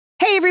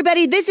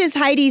everybody. This is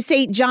Heidi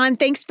St. John.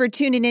 Thanks for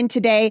tuning in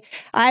today.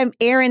 I'm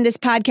airing this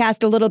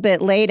podcast a little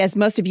bit late. As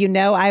most of you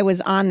know, I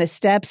was on the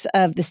steps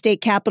of the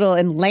state capitol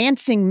in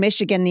Lansing,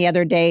 Michigan the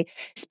other day,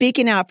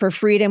 speaking out for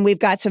freedom. We've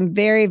got some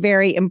very,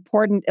 very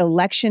important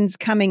elections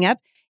coming up.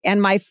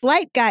 And my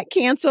flight got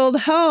canceled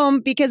home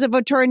because of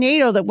a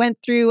tornado that went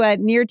through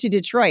near to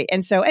Detroit.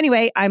 And so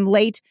anyway, I'm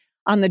late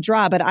on the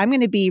draw, but I'm going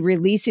to be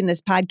releasing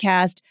this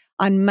podcast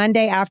on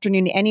Monday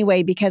afternoon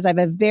anyway, because I have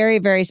a very,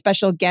 very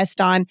special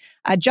guest on.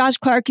 Josh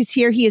Clark is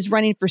here. He is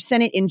running for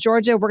Senate in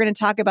Georgia. We're going to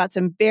talk about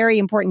some very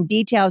important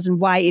details and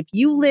why, if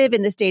you live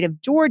in the state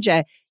of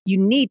Georgia, you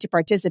need to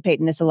participate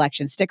in this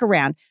election. Stick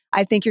around.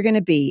 I think you're going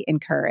to be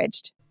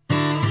encouraged.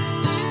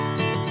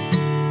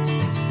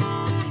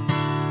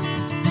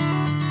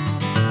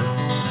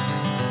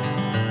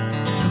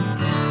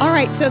 All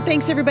right. So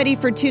thanks everybody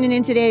for tuning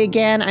in today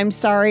again. I'm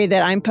sorry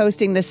that I'm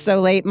posting this so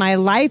late. My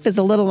life is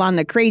a little on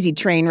the crazy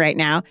train right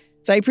now.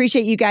 So I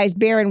appreciate you guys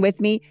bearing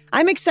with me.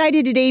 I'm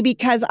excited today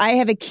because I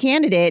have a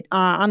candidate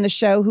on the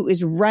show who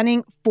is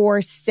running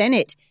for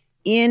Senate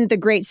in the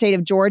great state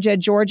of Georgia.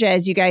 Georgia,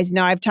 as you guys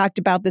know, I've talked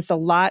about this a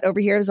lot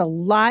over here. There's a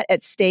lot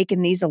at stake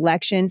in these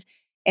elections,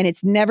 and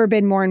it's never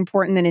been more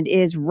important than it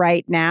is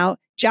right now.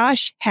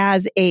 Josh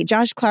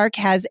Clark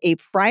has a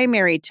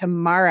primary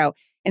tomorrow.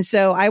 And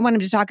so I want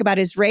him to talk about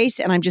his race,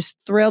 and I'm just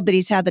thrilled that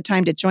he's had the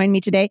time to join me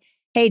today.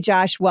 Hey,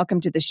 Josh, welcome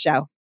to the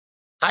show.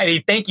 Heidi,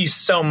 thank you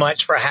so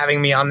much for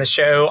having me on the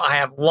show. I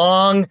have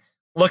long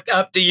looked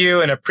up to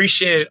you and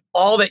appreciated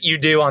all that you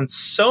do on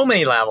so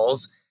many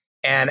levels.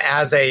 And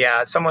as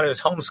someone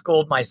who's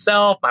homeschooled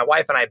myself, my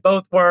wife and I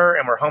both were,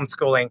 and we're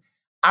homeschooling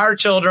our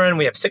children.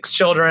 We have 6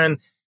 children.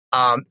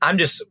 I've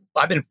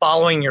been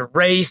following your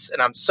race,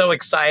 and I'm so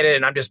excited,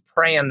 and I'm just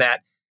praying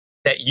that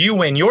you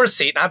win your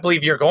seat, and I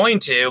believe you're going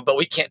to, but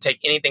we can't take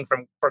anything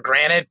for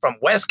granted from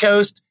West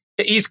Coast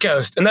to East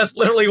Coast. And that's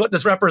literally what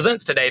this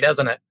represents today,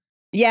 doesn't it?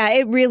 Yeah,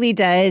 it really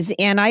does.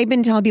 And I've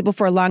been telling people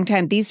for a long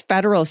time, these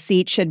federal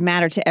seats should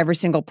matter to every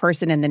single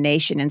person in the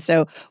nation. And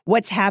so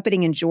what's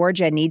happening in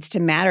Georgia needs to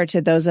matter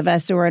to those of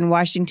us who are in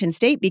Washington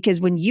State,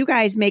 because when you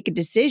guys make a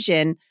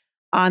decision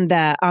on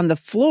the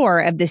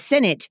floor of the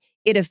Senate,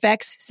 it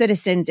affects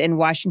citizens in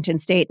Washington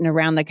State and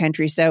around the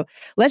country. So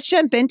let's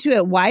jump into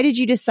it. Why did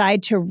you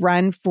decide to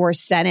run for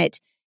Senate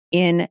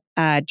in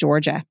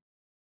Georgia?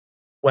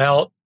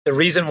 Well, the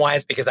reason why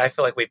is because I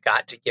feel like we've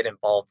got to get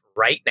involved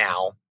right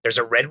now. There's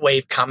a red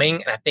wave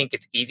coming, and I think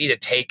it's easy to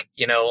take,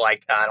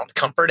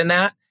 comfort in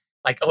that.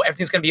 Like, oh,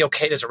 everything's going to be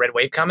okay. There's a red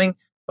wave coming.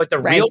 But the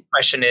real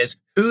question is,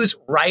 who's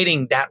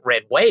riding that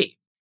red wave?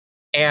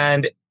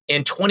 And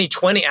in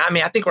 2020,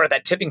 I think we're at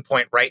that tipping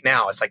point right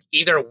now. It's like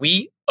either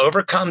we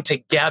overcome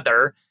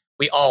together,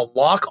 we all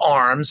lock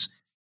arms,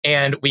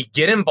 and we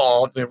get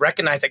involved. We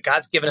recognize that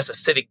God's given us a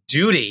civic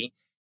duty.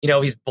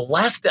 He's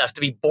blessed us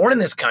to be born in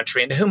this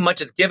country, and to whom much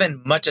is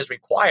given, much is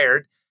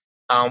required.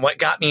 What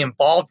got me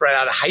involved right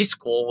out of high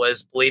school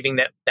was believing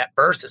that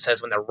verse that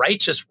says, when the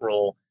righteous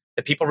rule,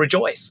 the people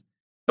rejoice.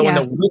 But when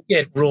the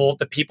wicked rule,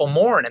 the people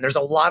mourn. And there's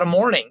a lot of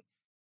mourning.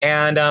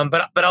 And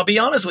but I'll be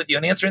honest with you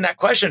in answering that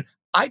question.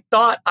 I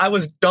thought I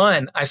was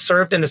done. I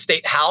served in the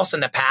state house in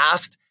the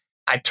past.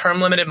 I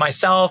term limited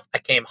myself. I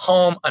came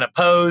home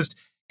unopposed,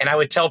 and I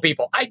would tell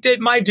people, I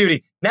did my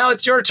duty. Now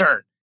it's your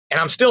turn. And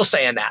I'm still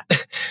saying that.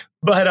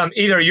 But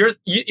either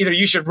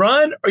you should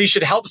run or you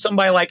should help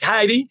somebody like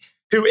Heidi,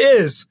 who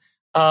is.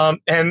 And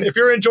if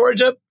you're in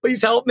Georgia,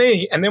 please help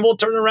me. And then we'll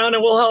turn around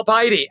and we'll help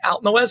Heidi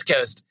out in the West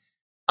Coast.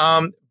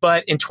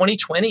 But in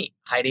 2020,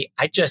 Heidi,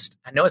 I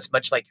know it's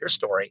much like your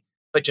story,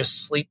 but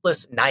just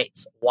sleepless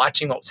nights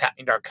watching what was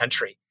happening to our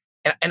country.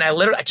 And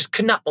I just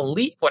could not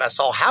believe what I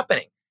saw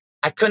happening.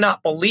 I could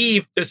not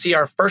believe to see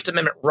our First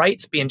Amendment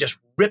rights being just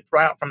ripped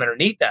right out from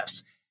underneath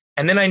us.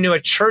 And then I knew a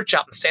church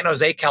out in San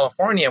Jose,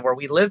 California, where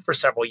we lived for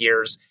several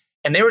years,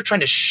 and they were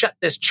trying to shut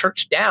this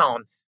church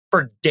down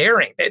for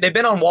daring. They've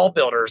been on Wall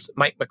Builders,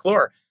 Mike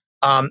McClure,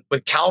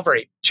 with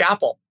Calvary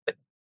Chapel,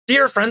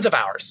 dear friends of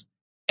ours.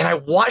 And I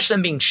watched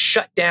them being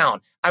shut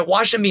down. I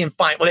watched them being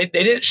fined. Well,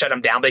 they didn't shut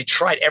them down, but they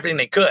tried everything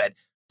they could,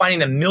 finding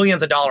them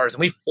millions of dollars.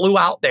 And we flew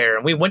out there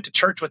and we went to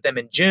church with them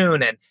in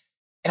June. And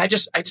I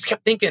just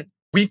kept thinking,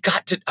 I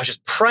was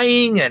just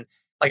praying, and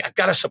like, I've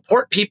got to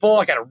support people.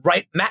 I got to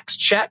write max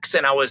checks.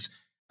 And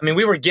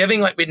we were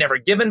giving like we'd never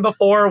given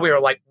before. We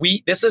were like,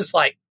 this is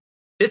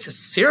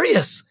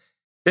serious.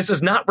 This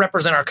does not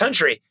represent our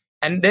country.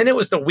 And then it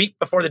was the week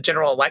before the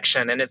general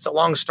election. And it's a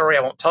long story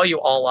I won't tell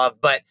you all of,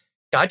 but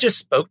God just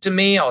spoke to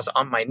me. I was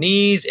on my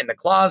knees in the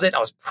closet. I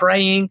was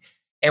praying.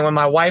 And when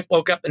my wife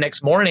woke up the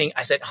next morning,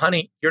 I said,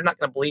 honey, you're not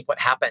going to believe what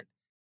happened.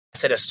 I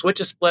said, a switch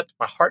has flipped.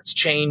 My heart's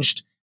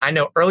changed. I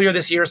know earlier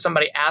this year,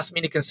 somebody asked me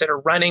to consider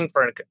running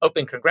for an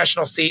open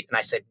congressional seat. And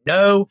I said,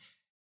 no.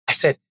 I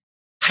said,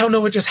 I don't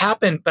know what just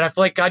happened, but I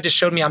feel like God just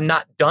showed me I'm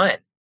not done.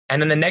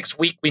 And then the next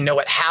week, we know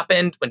what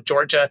happened when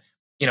Georgia,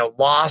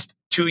 lost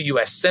 2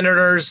 U.S.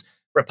 senators,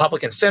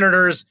 Republican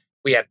senators.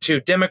 We have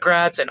 2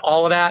 Democrats and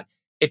all of that.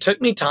 It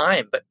took me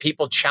time, but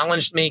people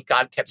challenged me.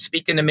 God kept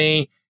speaking to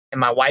me. And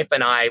my wife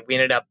and I, we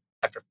ended up,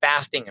 after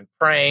fasting and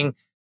praying,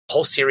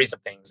 whole series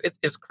of things.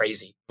 It's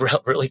crazy,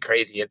 really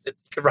crazy. You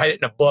could write it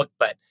in a book,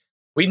 but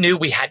we knew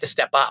we had to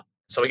step up.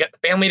 So we got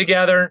the family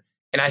together,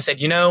 and I said,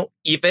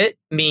 if it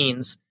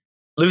means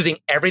losing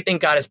everything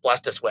God has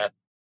blessed us with,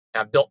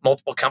 and I've built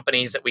multiple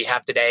companies that we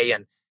have today,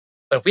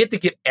 but if we had to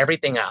give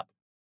everything up,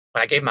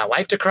 when I gave my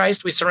life to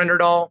Christ, we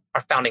surrendered all.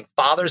 Our founding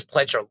fathers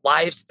pledged their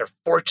lives, their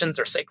fortunes,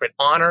 their sacred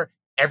honor.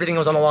 Everything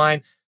was on the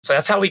line. So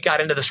that's how we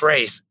got into this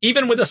race,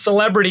 even with a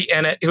celebrity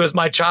in it who was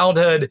my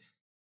childhood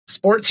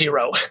sports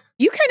hero.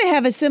 You kind of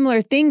have a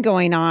similar thing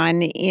going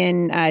on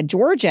in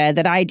Georgia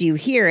that I do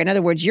here. In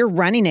other words, you're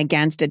running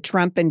against a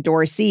Trump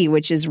endorsee,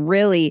 which is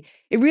really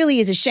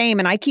is a shame.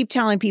 And I keep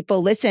telling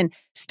people, listen,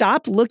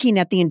 stop looking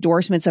at the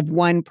endorsements of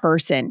one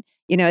person.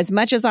 As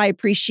much as I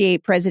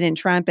appreciate President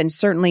Trump and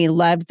certainly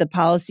loved the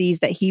policies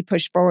that he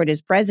pushed forward as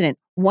president,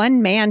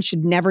 one man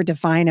should never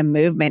define a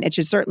movement. It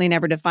should certainly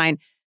never define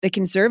the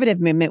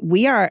conservative movement.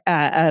 We are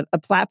a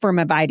platform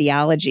of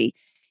ideology.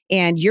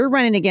 And you're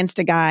running against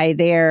a guy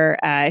there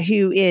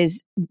who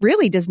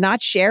really does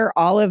not share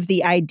all of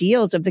the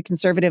ideals of the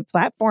conservative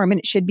platform, and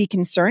it should be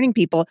concerning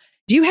people.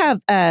 Do you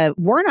have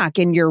Warnock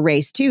in your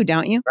race too,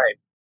 don't you? Right.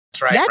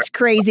 That's right. That's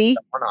crazy.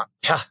 Warnock.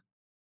 Yeah.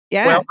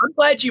 Yeah. Well, I'm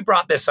glad you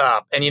brought this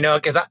up. And,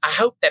 because I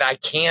hope that I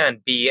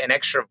can be an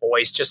extra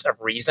voice just of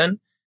reason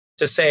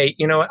to say,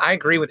 I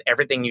agree with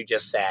everything you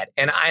just said.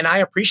 And I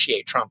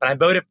appreciate Trump, and I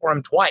voted for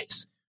him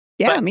twice.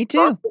 Yeah, me too.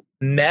 Trump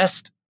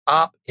messed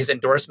up his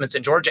endorsements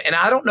in Georgia. And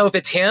I don't know if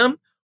it's him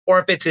or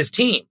if it's his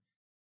team.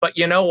 But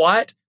you know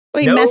what?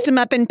 Well, he messed him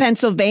up in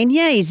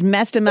Pennsylvania. He's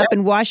messed him up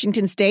in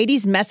Washington State.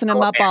 He's messing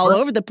him up all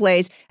over the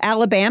place.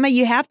 Alabama,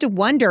 you have to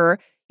wonder,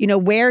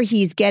 where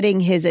he's getting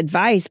his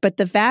advice. But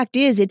the fact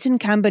is, it's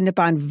incumbent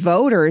upon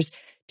voters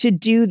to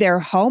do their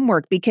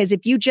homework, because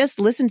if you just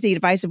listen to the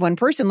advice of one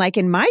person, like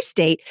in my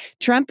state,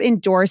 Trump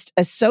endorsed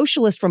a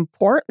socialist from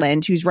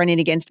Portland who's running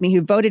against me,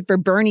 who voted for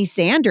Bernie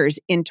Sanders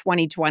in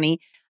 2020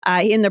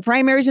 in the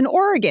primaries in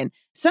Oregon.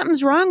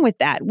 Something's wrong with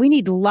that. We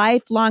need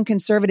lifelong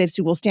conservatives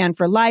who will stand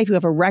for life, who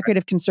have a record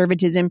of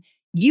conservatism.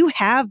 You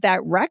have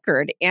that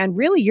record, and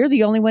really, you're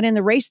the only one in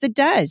the race that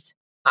does.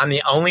 I'm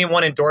the only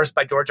one endorsed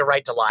by Georgia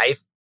Right to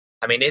Life.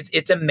 I mean,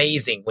 it's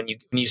amazing when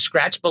you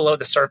scratch below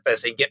the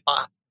surface and get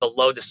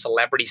below the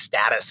celebrity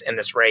status in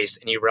this race,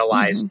 and you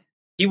realize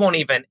he won't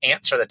even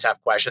answer the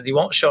tough questions. He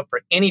won't show up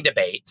for any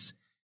debates.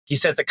 He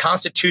says the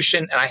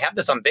Constitution, and I have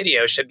this on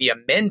video, should be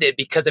amended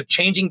because of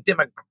changing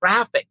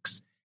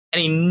demographics.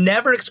 And he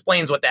never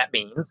explains what that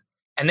means.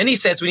 And then he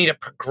says we need a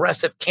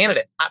progressive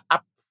candidate. I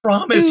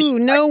promise you.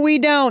 No, we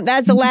don't.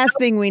 That's the last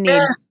thing we need.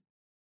 Yes.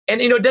 And,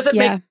 it doesn't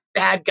make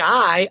bad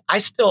guy. I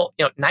still,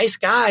 nice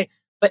guy.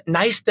 But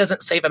nice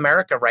doesn't save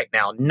America right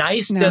now.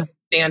 Nice doesn't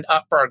stand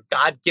up for our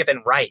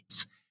God-given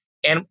rights.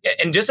 And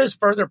just as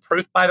further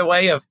proof, by the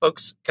way, of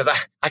folks, because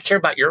I care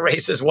about your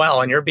race as well,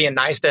 and you're being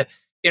nice to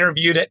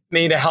interview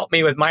me to help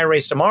me with my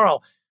race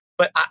tomorrow.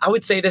 But I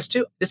would say this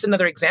too. This is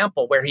another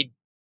example where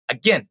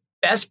again,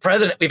 best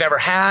president we've ever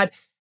had.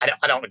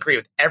 I don't agree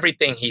with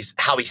everything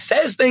how he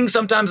says things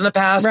sometimes in the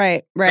past.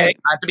 Right. Okay?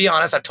 I have to be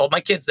honest. I've told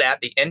my kids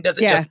that the end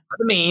doesn't just for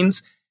the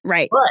means.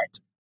 Right. But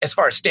as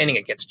far as standing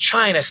against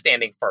China,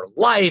 standing for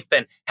life,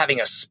 and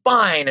having a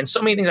spine, and so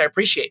many things I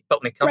appreciate.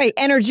 But when it comes to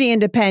energy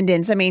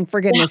independence, I mean,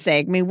 for goodness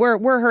sake, I mean,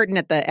 we're hurting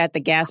at the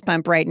gas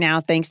pump right now,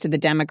 thanks to the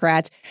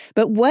Democrats.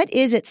 But what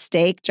is at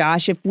stake,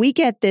 Josh? If we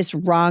get this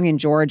wrong in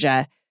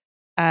Georgia,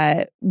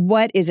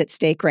 what is at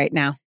stake right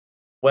now?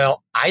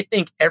 Well, I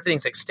think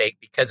everything's at stake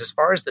because as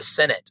far as the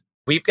Senate,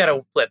 we've got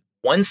to flip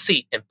one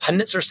seat, and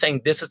pundits are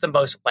saying this is the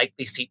most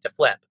likely seat to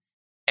flip.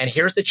 And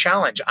here's the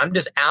challenge. I'm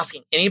just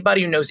asking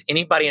anybody who knows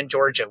anybody in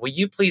Georgia, will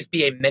you please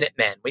be a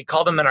Minuteman? We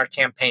call them in our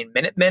campaign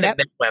Minutemen and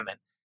Minutewomen.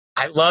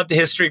 I loved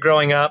history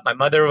growing up. My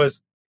mother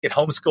it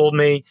homeschooled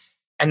me.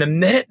 And the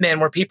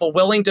Minutemen were people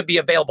willing to be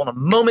available on a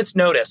moment's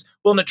notice,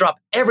 willing to drop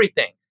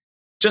everything,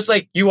 just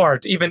like you are,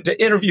 even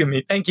to interview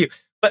me. Thank you.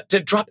 But to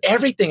drop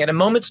everything at a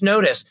moment's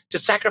notice, to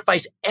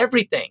sacrifice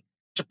everything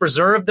to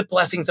preserve the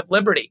blessings of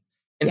liberty.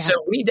 And so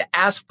we need to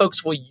ask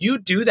folks, will you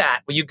do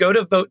that? Will you go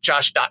to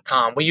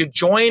votejosh.com? Will you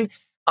join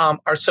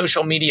our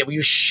social media? Will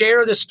you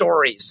share the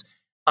stories?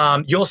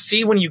 You'll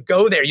see when you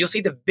go there, you'll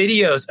see the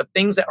videos of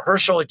things that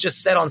Herschel had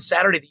just said on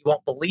Saturday that you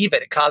won't believe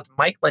it. It caused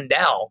Mike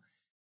Lindell.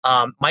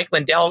 Mike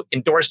Lindell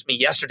endorsed me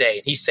yesterday,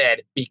 and he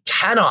said, we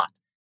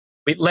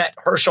let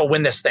Herschel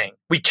win this thing.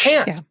 We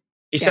can't. Yeah.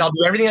 He said, I'll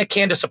do everything I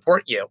can to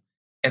support you.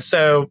 And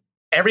so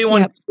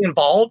everyone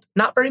involved,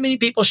 not very many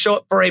people show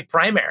up for a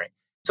primary.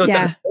 So it's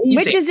amazing.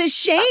 Which is a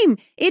shame.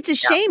 It's a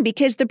shame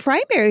because the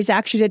primaries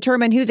actually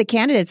determine who the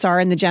candidates are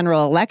in the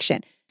general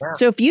election. Yeah.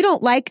 So if you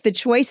don't like the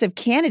choice of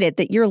candidate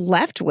that you're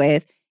left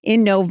with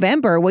in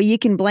November, well, you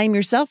can blame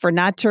yourself for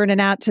not turning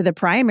out to the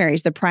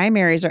primaries. The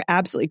primaries are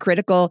absolutely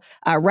critical.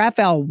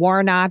 Raphael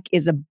Warnock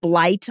is a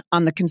blight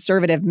on the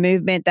conservative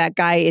movement. That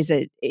guy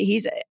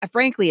he's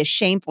frankly a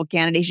shameful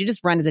candidate. He should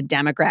just run as a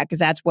Democrat because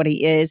that's what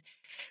he is.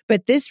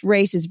 But this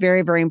race is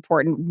very, very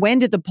important. When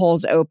did the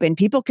polls open?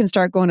 People can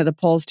start going to the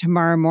polls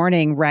tomorrow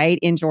morning, right,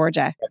 in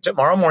Georgia?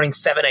 Tomorrow morning,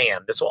 7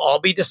 a.m. This will all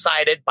be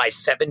decided by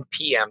 7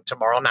 p.m.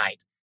 tomorrow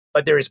night.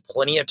 but there is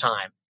plenty of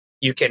time.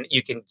 You can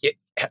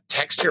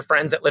text your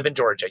friends that live in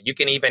Georgia. You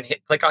can even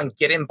click on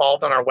get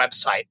involved on our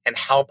website and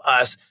help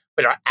us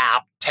with our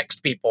app,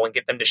 text people and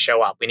get them to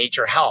show up. We need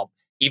your help,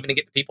 even to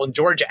get the people in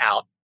Georgia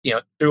out,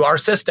 through our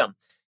system.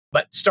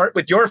 But start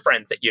with your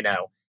friends that you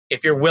know.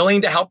 If you're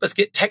willing to help us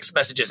get text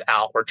messages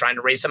out, we're trying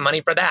to raise some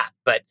money for that.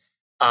 But,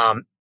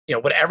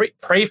 whatever,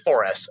 pray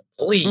for us,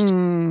 please.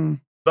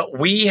 But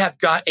we have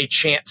got a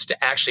chance to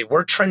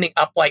we're trending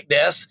up like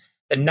this.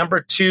 The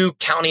number 2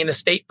 county in the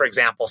state, for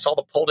example, saw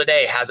the poll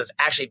today, has us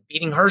actually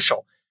beating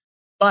Herschel.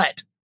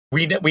 But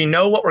we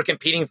know what we're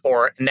competing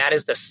for, and that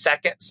is the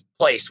second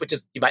place, which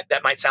is,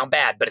 that might sound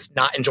bad, but it's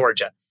not in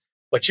Georgia.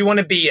 What you want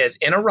to be is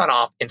in a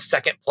runoff in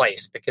second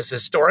place, because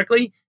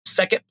historically,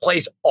 second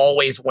place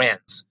always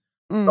wins.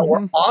 But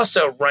we're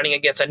also running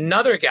against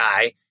another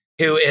guy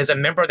who is a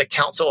member of the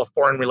Council of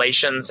Foreign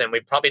Relations, and we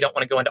probably don't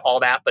want to go into all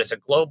that, but it's a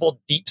global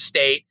deep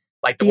state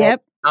like the World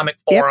Economic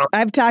Forum.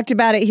 I've talked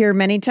about it here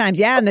many times.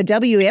 Yeah, and the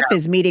WEF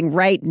is meeting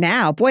right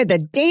now. Boy, the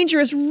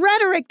dangerous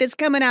rhetoric that's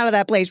coming out of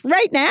that place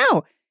right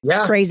now. Yeah.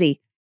 It's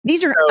crazy.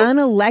 These are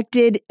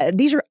unelected.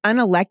 These are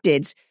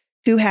unelecteds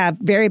who have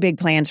very big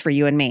plans for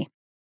you and me.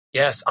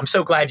 Yes, I'm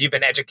so glad you've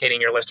been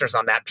educating your listeners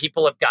on that.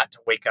 People have got to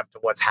wake up to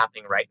what's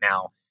happening right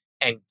now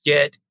and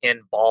get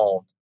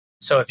involved.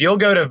 So if you'll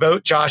go to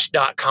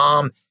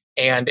votejosh.com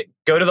and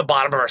go to the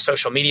bottom of our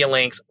social media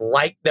links,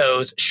 like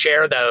those,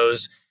 share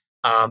those.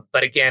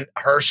 But again,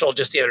 Herschel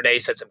just the other day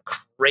said some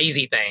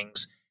crazy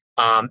things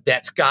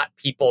that's got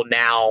people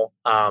now,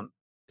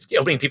 it's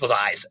opening people's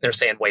eyes. They're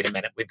saying, wait a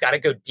minute, we've got to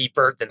go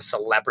deeper than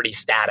celebrity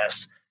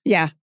status.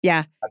 Yeah.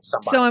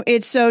 So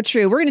it's so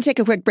true. We're going to take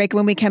a quick break.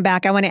 When we come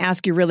back, I want to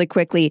ask you really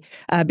quickly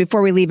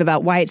before we leave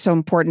about why it's so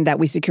important that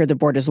we secure the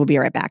borders. We'll be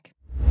right back.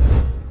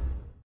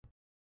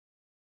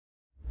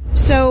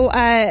 So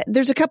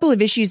there's a couple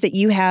of issues that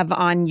you have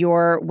on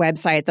your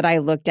website that I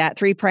looked at,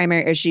 3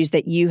 primary issues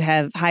that you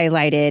have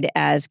highlighted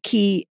as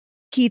key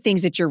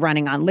things that you're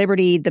running on: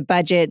 liberty, the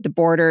budget, the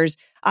borders.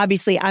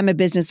 Obviously, I'm a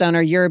business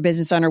owner. You're a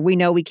business owner. We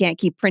know we can't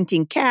keep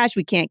printing cash.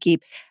 We can't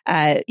keep,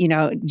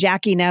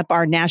 jacking up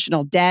our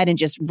national debt and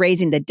just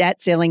raising the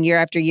debt ceiling year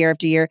after year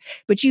after year.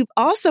 But you've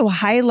also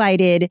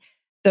highlighted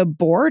the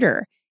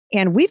border.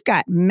 And we've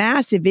got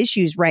massive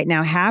issues right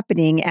now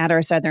happening at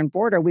our southern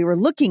border. We were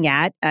looking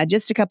at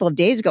just a couple of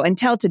days ago,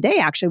 until today,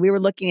 actually, we were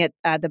looking at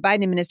the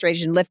Biden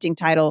administration lifting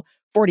Title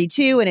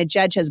 42, and a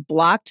judge has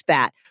blocked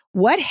that.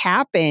 What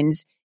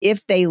happens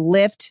if they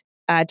lift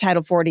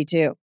Title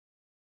 42?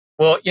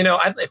 Well,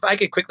 if I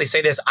could quickly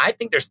say this, I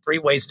think there's 3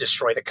 ways to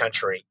destroy the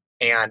country.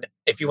 And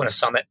if you want to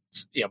sum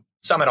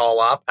it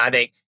all up, I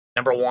think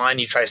number 1,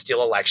 you try to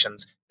steal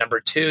elections. Number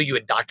 2, you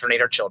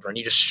indoctrinate our children.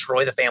 You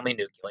destroy the family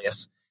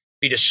nucleus.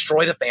 You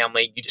destroy the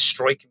family, you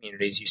destroy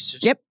communities,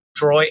 you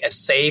destroy a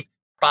safe,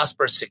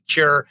 prosperous,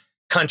 secure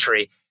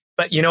country.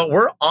 But,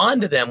 we're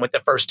on to them with the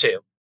first 2.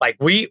 Like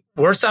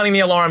we're sounding the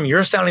alarm,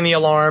 you're sounding the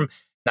alarm.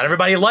 Not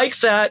everybody likes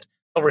that,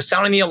 but we're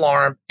sounding the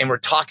alarm, and we're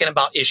talking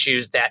about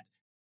issues that,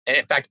 and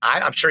in fact,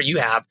 I'm sure you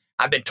have.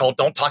 I've been told,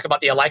 don't talk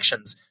about the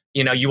elections.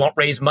 You won't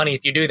raise money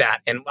if you do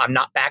that. And I'm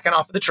not backing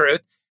off of the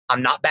truth.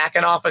 I'm not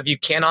backing off of you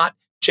cannot,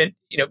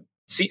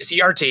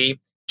 CRT,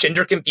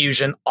 gender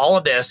confusion, all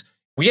of this.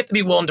 We have to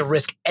be willing to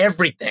risk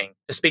everything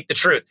to speak the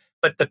truth.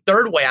 But the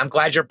third way, I'm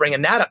glad you're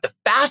bringing that up. The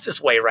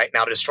fastest way right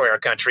now to destroy our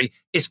country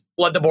is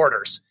flood the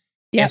borders.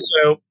 Yes.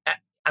 And so,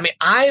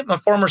 I'm a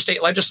former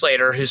state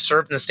legislator who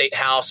served in the state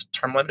house,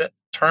 term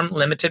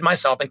limited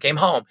myself, and came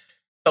home.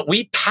 But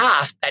we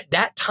passed at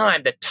that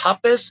time the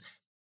toughest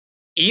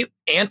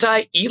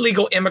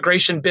anti-illegal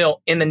immigration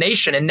bill in the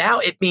nation. And now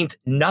it means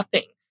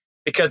nothing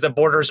because the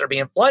borders are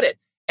being flooded.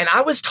 And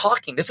I was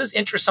talking, this is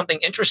something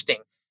interesting.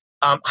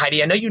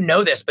 Heidi, I know you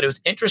know this, but it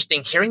was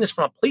interesting hearing this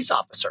from a police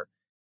officer.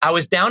 I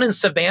was down in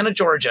Savannah,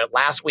 Georgia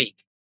last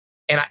week,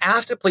 and I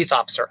asked a police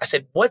officer, I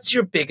said, what's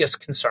your biggest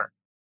concern?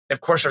 And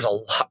of course, there's a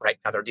lot right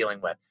now they're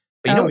dealing with.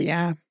 But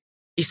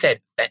he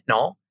said,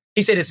 fentanyl.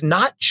 He said, it's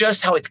not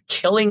just how it's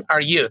killing our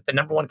youth, the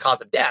number 1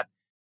 cause of death,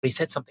 but he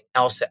said something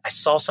else that I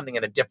saw something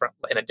in a different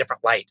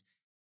light.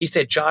 He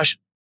said, Josh,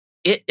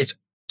 it is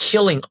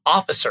killing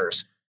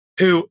officers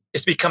who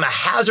it's become a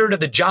hazard of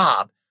the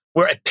job,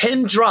 where a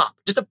pin drop,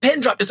 just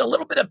a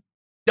little bit of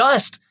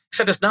dust,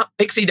 except it's not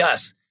pixie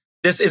dust.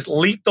 This is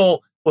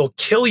lethal, will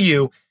kill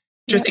you.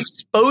 Just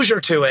exposure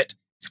to it,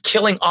 it's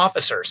killing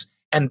officers.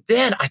 And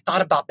then I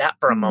thought about that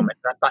for a moment.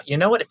 And I thought, you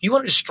know what? If you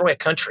want to destroy a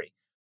country,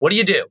 what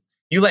do?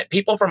 You let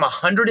people from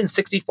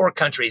 164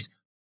 countries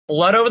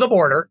flood over the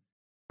border,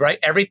 right?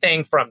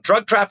 Everything from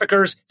drug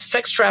traffickers,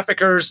 sex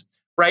traffickers,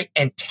 right?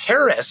 And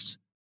terrorists.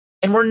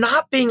 And we're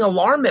not being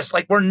alarmist.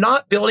 Like, we're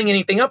not building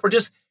anything up.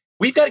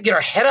 We've got to get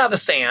our head out of the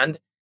sand.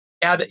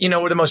 We're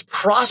the most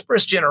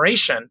prosperous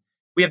generation.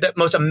 We have the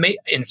most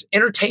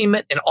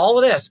entertainment and all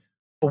of this.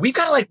 But we've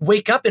got to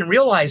wake up and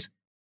realize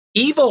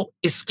evil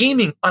is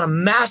scheming on a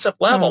massive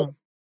level.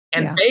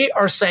 And they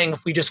are saying,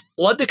 if we just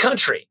flood the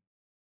country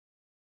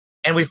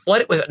and we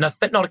flood it with enough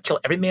fentanyl to kill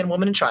every man,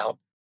 woman, and child,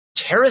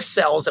 terrorist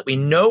cells that we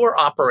know are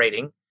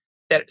operating,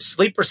 that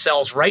sleeper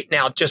cells right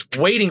now, just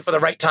waiting for the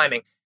right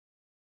timing.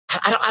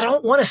 I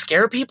don't want to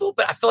scare people,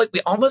 but I feel like we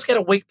almost got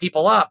to wake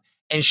people up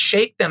and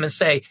shake them and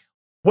say,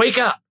 wake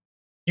up.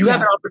 You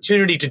have an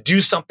opportunity to do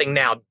something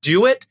now.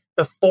 Do it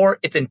before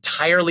it's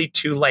entirely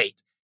too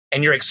late.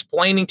 And you're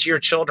explaining to your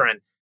children,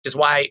 which is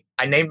why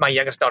I named my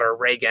youngest daughter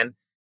Reagan.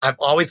 I've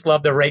always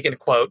loved the Reagan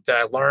quote that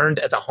I learned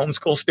as a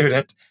homeschool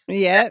student.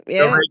 Yeah.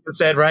 Reagan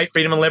said, right?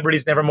 Freedom and liberty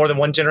is never more than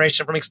one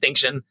generation from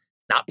extinction,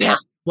 not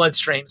past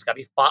bloodstream. It's got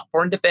to be fought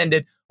for and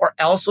defended, or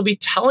else we'll be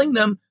telling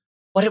them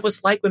what it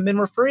was like when men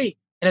were free.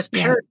 And as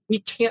parents, we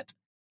can't.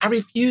 I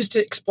refuse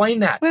to explain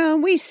that. Well,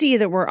 we see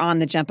that we're on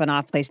the jumping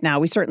off place now.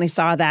 We certainly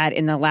saw that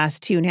in the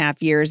last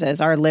 2.5 years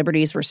as our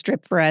liberties were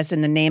stripped from us in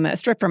the name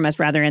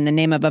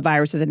of a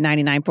virus with a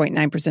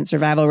 99.9%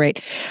 survival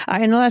rate.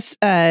 In the last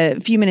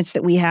few minutes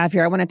that we have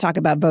here, I want to talk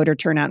about voter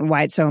turnout and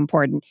why it's so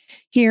important.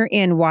 Here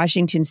in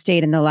Washington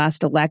State in the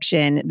last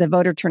election, the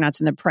voter turnouts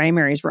in the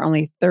primaries were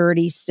only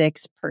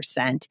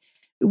 36%.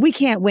 We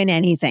can't win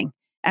anything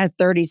at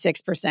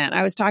 36%.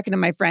 I was talking to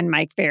my friend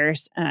Mike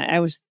Ferris. I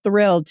was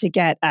thrilled to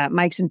get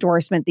Mike's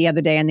endorsement the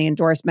other day and the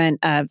endorsement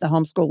of the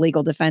Homeschool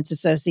Legal Defense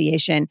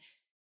Association.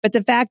 But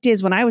the fact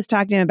is, when I was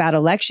talking to him about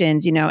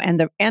elections,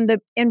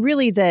 and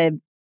really there's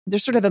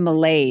sort of a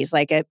malaise,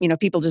 like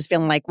people just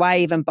feeling like, why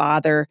even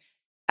bother?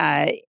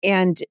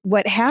 And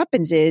what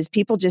happens is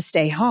people just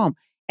stay home.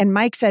 And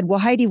Mike said, well,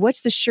 Heidi,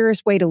 what's the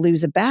surest way to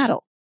lose a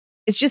battle?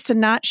 It's just to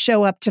not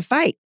show up to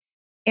fight.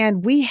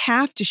 And we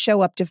have to show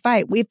up to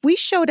fight. If we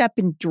showed up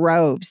in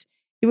droves,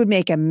 it would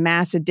make a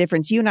massive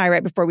difference. You and I,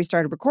 right before we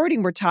started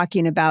recording, we're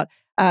talking about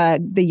the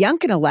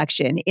Youngkin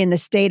election in the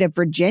state of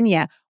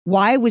Virginia.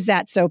 Why was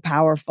that so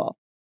powerful?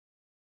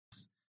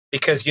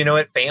 Because,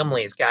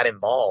 families got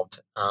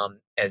involved,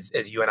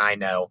 as you and I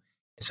know.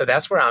 And so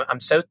that's where I'm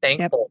so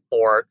thankful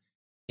for,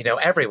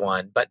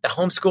 everyone, but the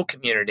homeschool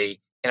community.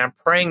 And I'm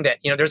praying that,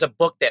 there's a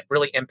book that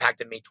really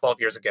impacted me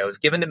 12 years ago. It was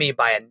given to me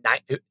by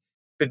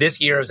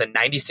this year, it was a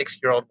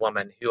 96-year-old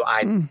woman who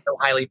I so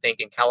highly think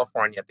in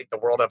California, think the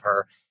world of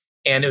her.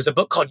 And it was a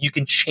book called You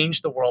Can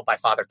Change the World by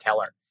Father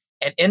Keller.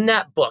 And in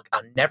that book,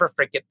 I'll never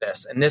forget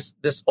this. And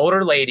this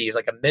older lady is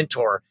like a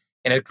mentor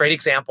and a great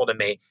example to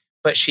me.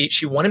 But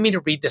she wanted me to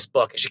read this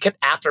book. And she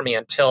kept after me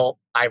until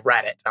I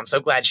read it. I'm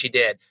so glad she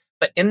did.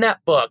 But in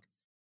that book,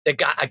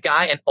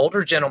 an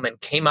older gentleman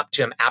came up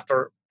to him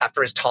after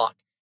his talk.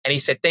 And he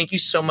said, thank you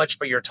so much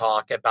for your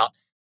talk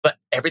but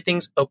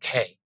everything's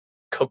okay.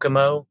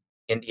 Kokomo,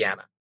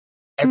 Indiana.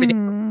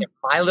 Everything in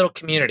my little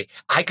community.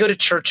 I go to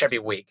church every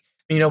week.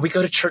 We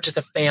go to church as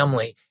a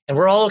family and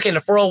we're all okay. And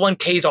the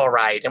 401k is all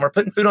right. And we're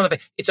putting food on the,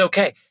 it's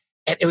okay.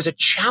 And it was a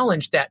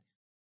challenge that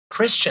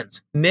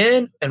Christians,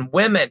 men and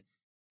women,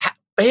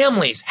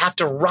 families have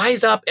to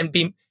rise up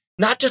and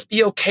not just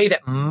be okay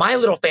that my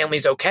little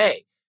family's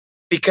okay,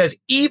 because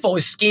evil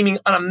is scheming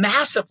on a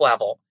massive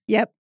level.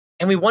 Yep.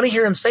 And we want to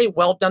hear him say,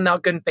 well done, thou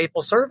good and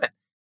faithful servant.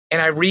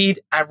 And I read,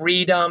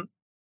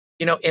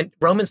 in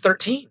Romans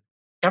 13,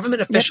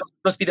 government officials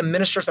must be the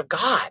ministers of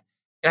God.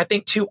 And I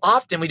think too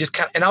often we just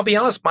and I'll be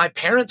honest, my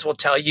parents will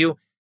tell you,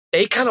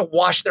 they kind of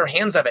washed their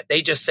hands of it.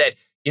 They just said,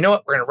 you know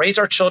what, we're going to raise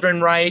our children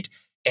right.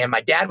 And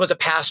my dad was a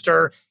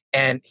pastor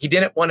and he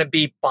didn't want to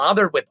be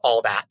bothered with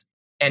all that.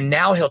 And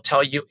now he'll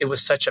tell you it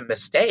was such a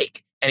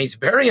mistake. And he's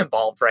very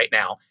involved right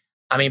now.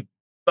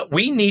 But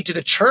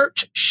the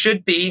church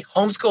should be,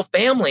 homeschool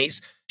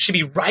families should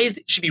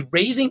be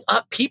raising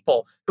up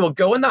people who will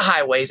go in the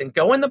highways and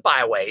go in the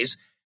byways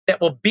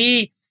that will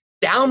be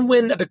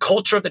downwind of the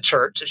culture of the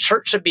church. The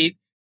church should be,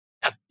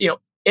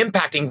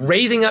 impacting,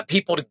 raising up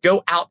people to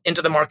go out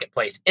into the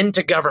marketplace,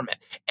 into government,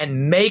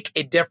 and make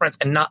a difference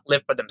and not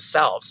live for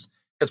themselves.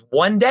 Because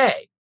one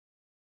day,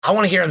 I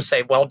want to hear him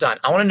say, well done.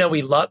 I want to know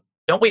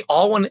don't we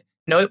all want to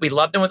know that we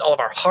love them with all of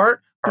our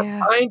heart, our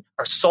mind,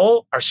 our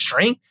soul, our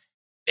strength?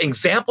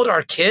 Example to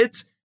our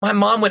kids. My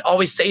mom would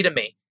always say to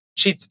me,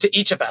 to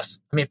each of us,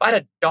 if I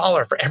had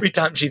 $1 for every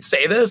time she'd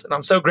say this, and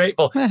I'm so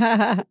grateful,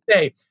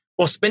 say,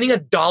 well, spending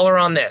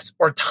 $1 on this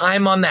or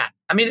time on that.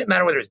 It didn't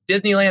matter whether it's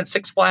Disneyland,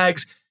 Six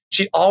Flags.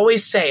 She'd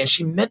always say, and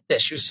she meant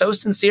this, she was so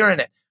sincere in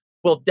it,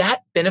 will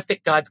that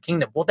benefit God's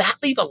kingdom? Will that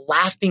leave a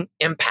lasting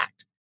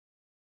impact?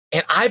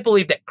 And I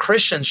believe that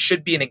Christians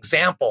should be an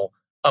example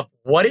of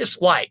what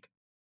it's like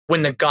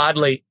when the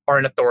godly are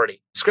in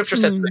authority. Scripture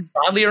says, when the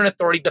godly are in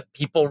authority, the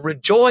people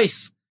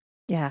rejoice.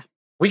 Yeah.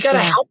 We got to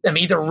help them,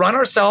 either run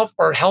ourselves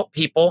or help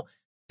people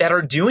that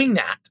are doing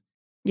that.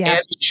 Yeah.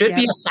 And it should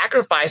be a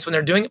sacrifice when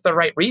they're doing it for the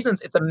right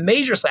reasons. It's a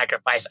major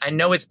sacrifice. I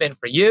know it's been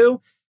for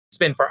you. It's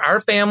been for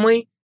our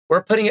family.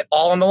 We're putting it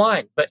all on the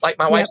line. But like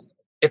my wife said,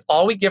 if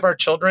all we give our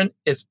children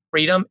is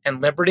freedom and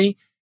liberty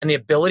and the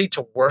ability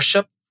to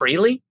worship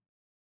freely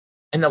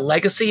and the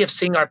legacy of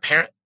seeing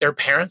their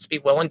parents be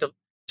willing to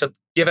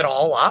give it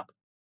all up,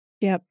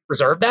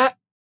 preserve that.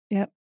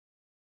 Yep.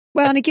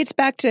 Well, and it gets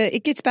back to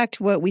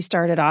what we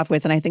started off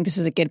with, and I think this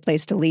is a good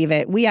place to leave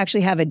it. We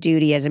actually have a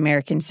duty as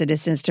American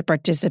citizens to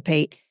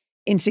participate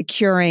in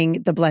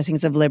securing the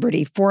blessings of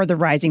liberty for the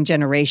rising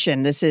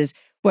generation. This is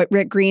what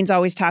Rick Green's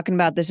always talking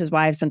about. This is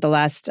why I've spent the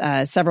last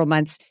several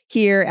months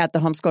here at the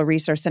Homeschool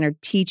Resource Center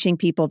teaching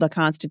people the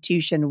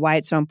Constitution, why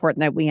it's so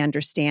important that we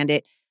understand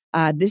it.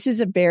 This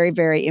is a very,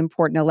 very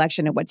important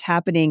election, and what's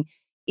happening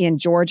in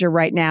Georgia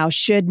right now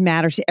should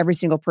matter to every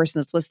single person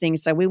that's listening.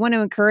 So we want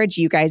to encourage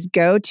you guys,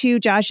 go to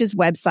Josh's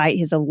website.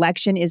 His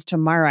election is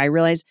tomorrow. I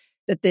realize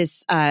that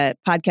this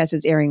podcast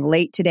is airing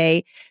late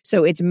today.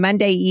 So it's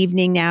Monday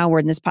evening now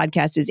when this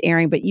podcast is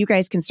airing, but you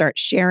guys can start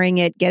sharing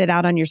it, get it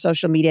out on your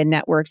social media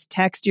networks,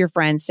 text your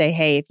friends, say,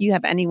 hey, if you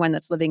have anyone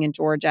that's living in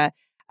Georgia,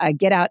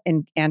 get out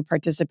and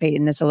participate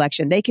in this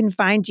election. They can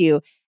find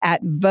you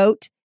at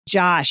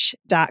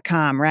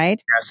votejosh.com,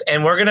 right? Yes.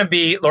 And we're going to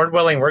be, Lord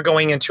willing, we're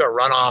going into a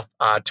runoff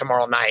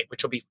tomorrow night,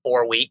 which will be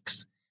 4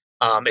 weeks.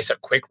 It's a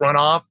quick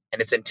runoff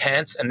and it's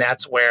intense. And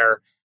that's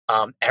where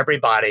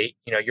everybody,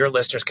 your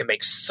listeners can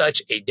make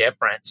such a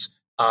difference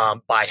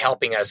by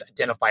helping us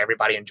identify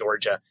everybody in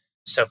Georgia.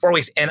 So 4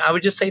 weeks. And I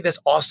would just say this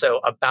also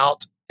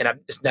about, and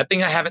it's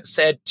nothing I haven't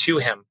said to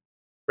him,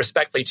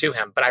 respectfully to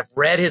him, but I've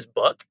read his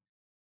book,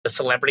 The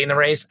Celebrity in the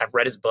Race. I've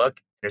read his book.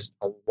 There's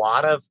a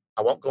lot of,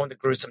 I won't go into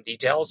gruesome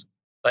details,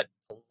 but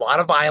a lot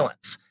of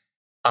violence,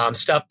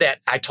 stuff that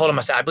I told him,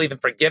 I said, I believe in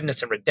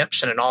forgiveness and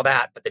redemption and all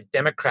that, but the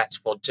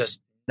Democrats will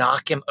just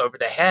knock him over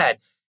the head.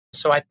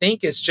 So I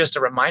think it's just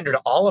a reminder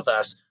to all of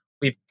us,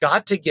 we've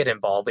got to get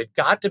involved. We've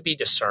got to be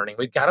discerning.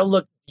 We've got to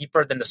look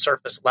deeper than the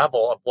surface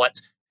level of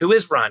who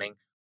is running,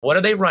 what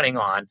are they running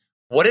on,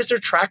 what is their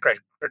track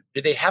record?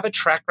 Do they have a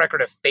track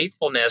record of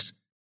faithfulness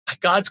by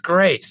God's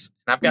grace?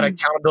 And I've got an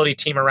accountability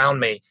team around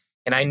me,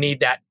 and I need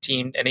that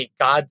team. And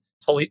the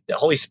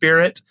Holy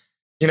Spirit,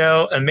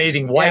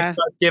 amazing wife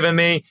God's given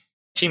me,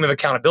 team of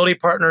accountability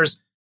partners.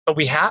 But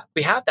we have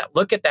that.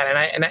 Look at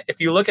that. And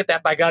if you look at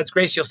that by God's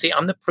grace, you'll see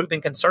I'm the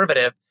proven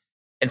conservative.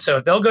 And so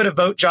if they'll go to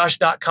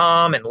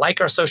votejosh.com and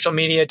like our social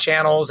media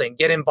channels and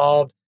get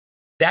involved,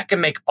 that can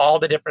make all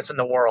the difference in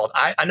the world.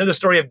 I know the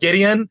story of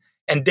Gideon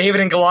and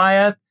David and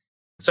Goliath.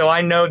 So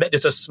I know that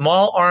it's a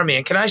small army.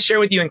 And can I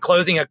share with you in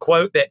closing a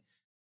quote that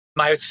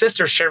my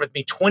sister shared with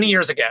me 20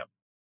 years ago?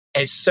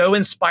 And it so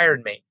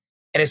inspired me.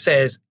 And it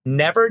says,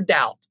 never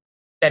doubt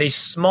that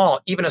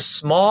even a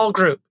small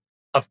group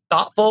of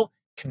thoughtful,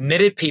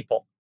 committed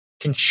people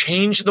can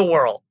change the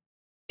world.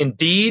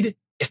 Indeed,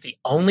 it's the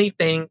only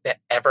thing that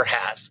ever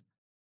has.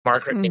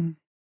 Margaret Mead. And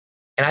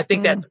I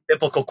think that's a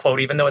biblical quote,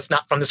 even though it's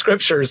not from the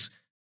scriptures,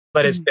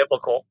 but it's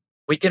biblical.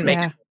 We can make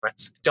a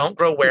difference. Don't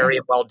grow weary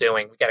of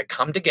well-doing. We got to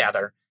come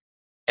together.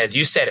 As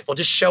you said, if we'll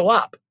just show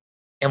up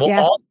and we'll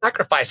all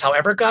sacrifice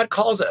however God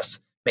calls us.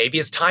 Maybe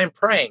it's time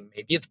praying.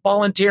 Maybe it's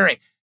volunteering.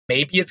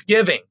 Maybe it's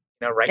giving.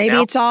 Maybe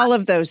it's all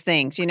of those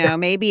things,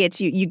 maybe it's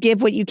you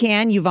give what you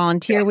can, you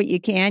volunteer what you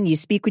can, you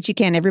speak what you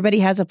can. Everybody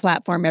has a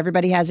platform.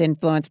 Everybody has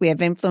influence. We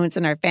have influence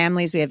in our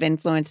families. We have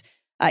influence.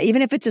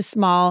 Even if it's a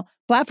small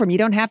platform, you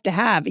don't have to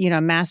have, a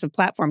massive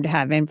platform to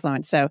have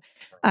influence. So,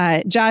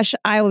 Josh,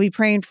 I will be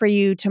praying for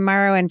you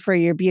tomorrow and for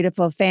your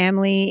beautiful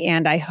family.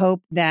 And I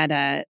hope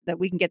that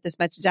we can get this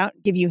message out,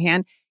 give you a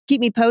hand.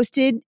 Keep me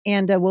posted,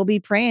 and we'll be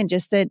praying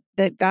just that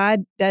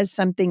God does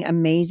something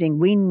amazing.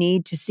 We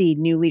need to see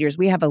new leaders.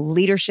 We have a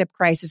leadership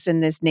crisis in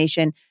this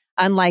nation,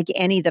 unlike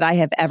any that I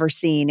have ever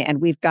seen, and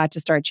we've got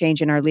to start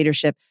changing our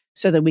leadership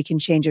so that we can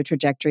change the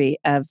trajectory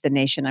of the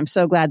nation. I'm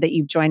so glad that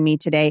you've joined me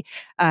today,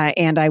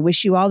 and I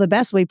wish you all the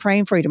best. We'll be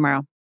praying for you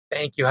tomorrow.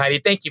 Thank you, Heidi.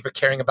 Thank you for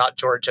caring about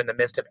Georgia in the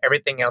midst of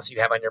everything else you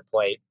have on your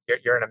plate.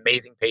 You're an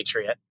amazing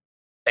patriot.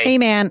 Hey,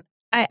 man.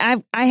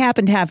 I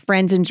happen to have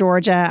friends in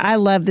Georgia. I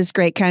love this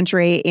great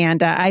country,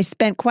 and I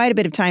spent quite a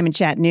bit of time in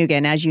Chattanooga.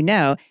 And as you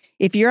know,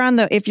 if you're on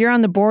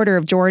the border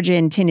of Georgia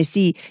and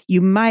Tennessee,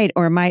 you might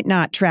or might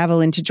not travel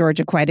into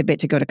Georgia quite a bit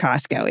to go to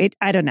Costco.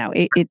 I don't know.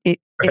 It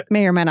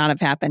may or may not have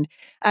happened.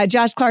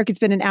 Josh Clark, it's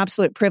been an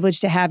absolute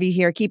privilege to have you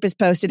here. Keep us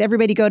posted.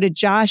 Everybody go to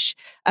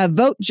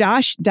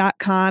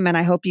votejosh.com, and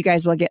I hope you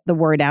guys will get the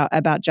word out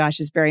about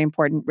Josh's very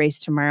important race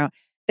tomorrow.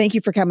 Thank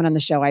you for coming on the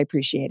show. I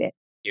appreciate it.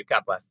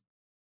 God bless.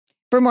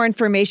 For more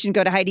information,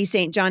 go to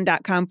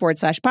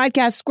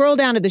HeidiSt.John.com/podcast. Scroll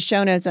down to the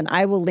show notes, and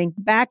I will link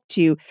back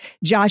to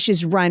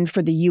Josh's run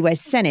for the U.S.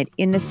 Senate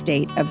in the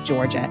state of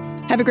Georgia.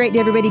 Have a great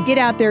day, everybody. Get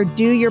out there,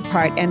 do your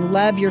part, and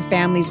love your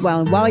families well.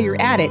 And while you're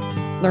at it,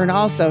 learn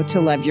also to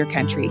love your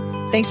country.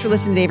 Thanks for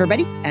listening today,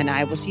 everybody, and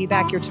I will see you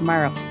back here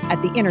tomorrow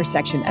at the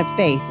intersection of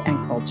faith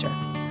and culture.